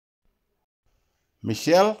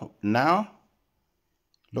Michelle, now,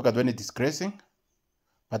 look at when it is grazing.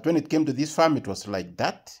 But when it came to this farm, it was like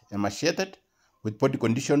that, emaciated, with body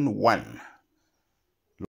condition 1.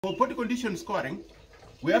 For body condition scoring,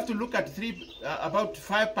 we have to look at about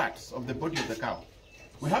 5 parts of the body of the cow.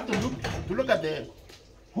 We have to look at the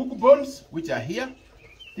hook bones, which are here.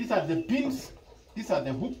 These are the pins. These are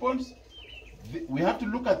the hook bones. We have to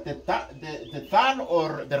look at the thal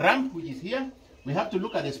or the rump, which is here. We have to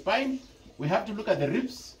look at the spine. We have to look at the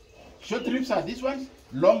ribs. Short ribs are these ones.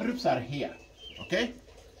 Long ribs are here. Okay.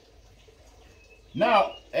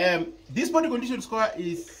 Now, this body condition score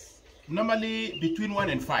is normally between 1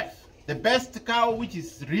 and 5. The best cow, which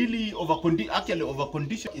is really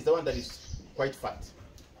over-conditioned, is the one that is quite fat.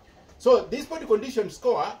 So this body condition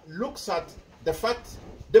score looks at the fat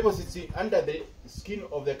deposits under the skin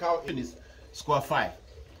of the cow. It is score 5.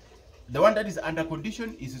 The one that is under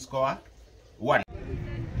condition is score 1.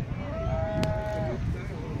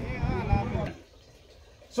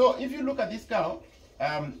 So if you look at this cow,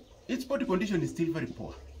 its body condition is still very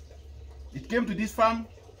poor. It came to this farm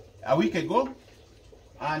a week ago,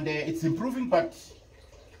 and it's improving, but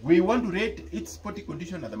we want to rate its body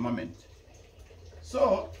condition at the moment.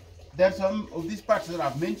 So there are some of these parts that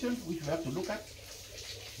I've mentioned which we have to look at.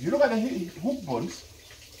 You look at the hook bones,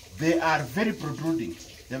 they are very protruding,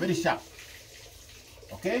 they're very sharp.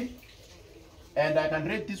 Okay? And I can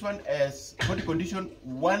rate this one as body condition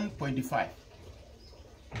 1.5.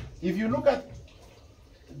 If you look at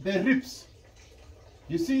the ribs,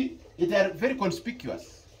 you see they are very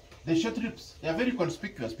conspicuous. The short ribs, they are very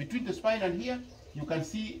conspicuous. Between the spine and here, you can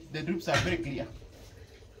see the ribs are very clear.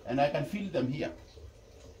 And I can feel them here.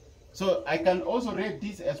 So I can also rate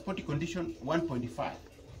this as body condition 1.5.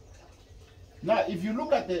 Now, if you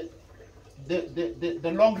look at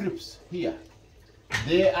the long ribs here,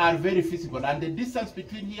 they are very visible. And the distance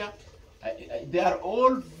between here, they are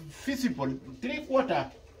all visible.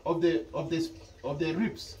 3/4 of the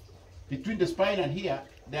ribs between the spine and here,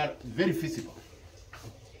 they are very visible.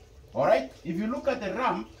 All right. If you look at the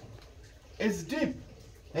rump, it's deep.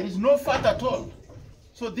 There is no fat at all.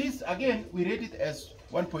 So this again, we rate it as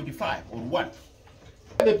 1.5 or 1.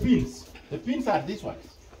 The pins are these ones.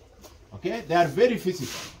 Okay, they are very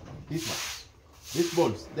visible. These ones, these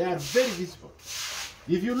bones, they are very visible.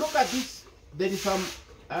 If you look at this, there is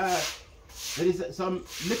some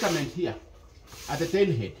ligament here at the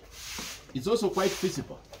tail head. It's also quite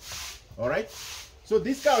visible. All right. So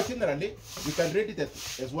this cow generally we can rate it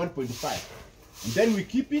as 1.5, and then we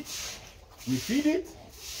keep it, we feed it,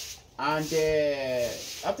 and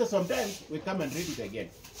after some time we come and rate it again.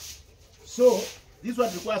 So this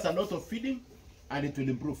one requires a lot of feeding, and it will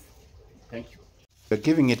improve. Thank you. We're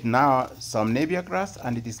giving it now some Napier grass,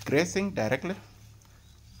 and it is grazing directly.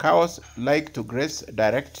 Cows like to graze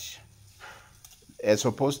direct as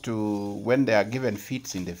opposed to when they are given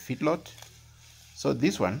feeds in the feedlot. So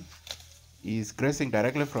this one is grazing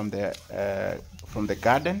directly from the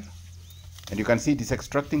garden, and you can see it is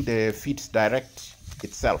extracting the feeds direct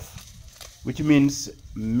itself, which means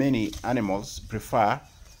many animals prefer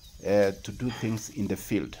to do things in the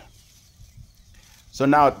field. So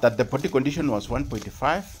now that the body condition was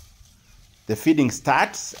 1.5, the feeding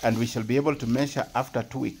starts, and we shall be able to measure after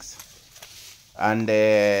 2 weeks. And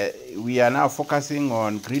we are now focusing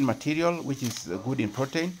on green material, which is good in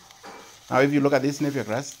protein. Now if you look at this Napier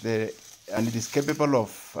grass, and it is capable of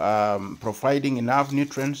providing enough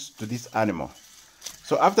nutrients to this animal.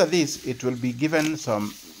 So after this, it will be given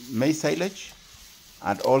some maize silage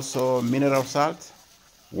and also mineral salt,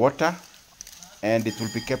 water, and it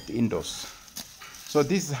will be kept indoors. So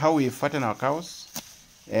this is how we fatten our cows,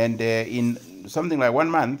 and in something like 1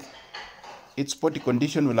 month, its body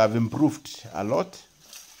condition will have improved a lot.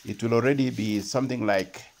 It will already be something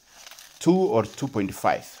like 2 or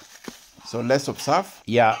 2.5. So let's observe.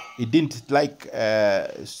 Yeah, it didn't like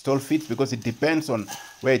stall feed because it depends on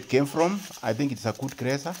where it came from. I think it's a good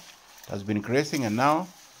grazer. It has been grazing, and now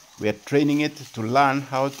we are training it to learn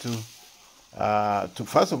how to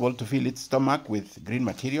first of all to fill its stomach with green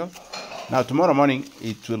material. Now tomorrow morning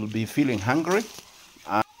it will be feeling hungry.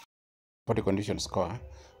 Body condition score.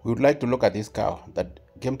 We would like to look at this cow that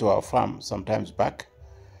came to our farm some times back.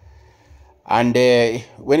 And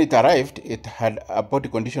when it arrived, it had a body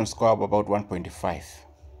condition score of about 1.5.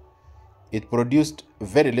 It produced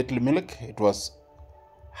very little milk. It was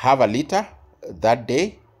half a liter that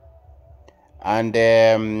day. And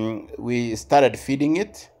we started feeding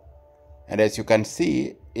it. And as you can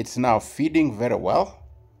see, it's now feeding very well,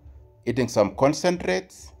 eating some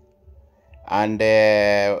concentrates, and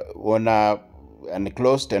on an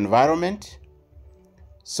enclosed environment.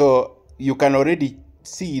 So you can already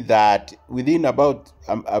see that within about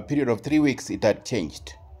a period of 3 weeks, it had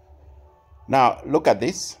changed. Now, look at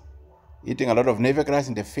this, eating a lot of navel grass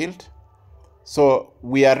in the field. So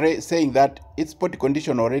we are saying that its body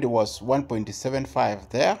condition already was 1.75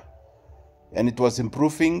 there, and it was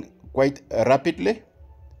improving quite rapidly.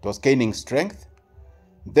 It was gaining strength.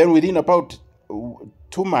 Then within about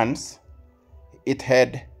 2 months, it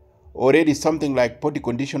had already something like body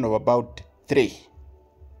condition of about 3.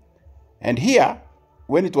 And here,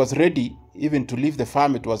 when it was ready even to leave the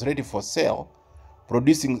farm, it was ready for sale,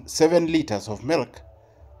 producing 7 liters of milk.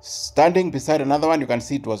 Standing beside another one, you can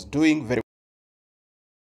see it was doing very